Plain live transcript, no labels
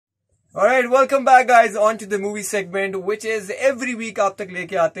Alright, welcome back guys on to the movie segment which is every week आप तक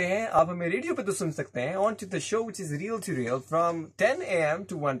लेके आते हैं। आप हमें रेडियो पे तो सुन सकते हैं on to the show which is real to real from 10 a.m.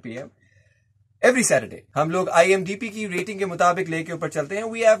 to 1 p.m. every Saturday। हम लोग IMDb की रेटिंग के मुताबिक लेके ऊपर चलते हैं।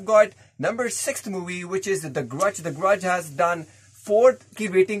 We have got number 6th movie which is The Grudge। The Grudge has done 4th की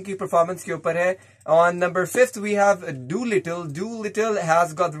रेटिंग की परफॉर्मेंस के ऊपर है। On number 5th we have Doolittle। Doolittle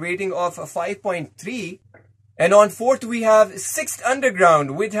has got the rating of 5.3। And on 4th, we have 6th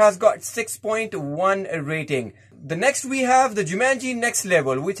Underground, which has got 6.1 rating. The next we have the Jumanji Next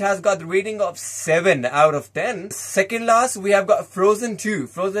Level, which has got the rating of 7 out of 10. Second last, we have got Frozen 2.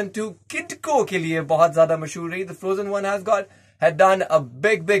 Frozen 2 Kidko ke liye bahut zyada mashhoor rahi. The Frozen 1 had done a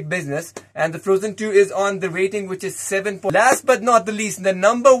big business, and the Frozen 2 is on the rating which is 7. Last but not the least, the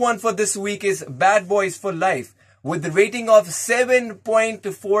number one for this week is Bad Boys for Life with the rating of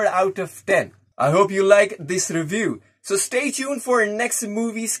 7.4 out of 10. I hope you like this review. So stay tuned for next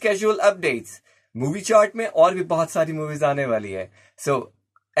movie schedule updates. Movie chart में और भी बहुत सारी movies आने वाली है. So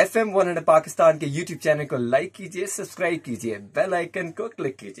FM 100 Pakistan के YouTube channel को like कीजिए, सब्सक्राइब कीजिए, बेल आइकन को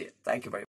क्लिक कीजिए. Thank you very much.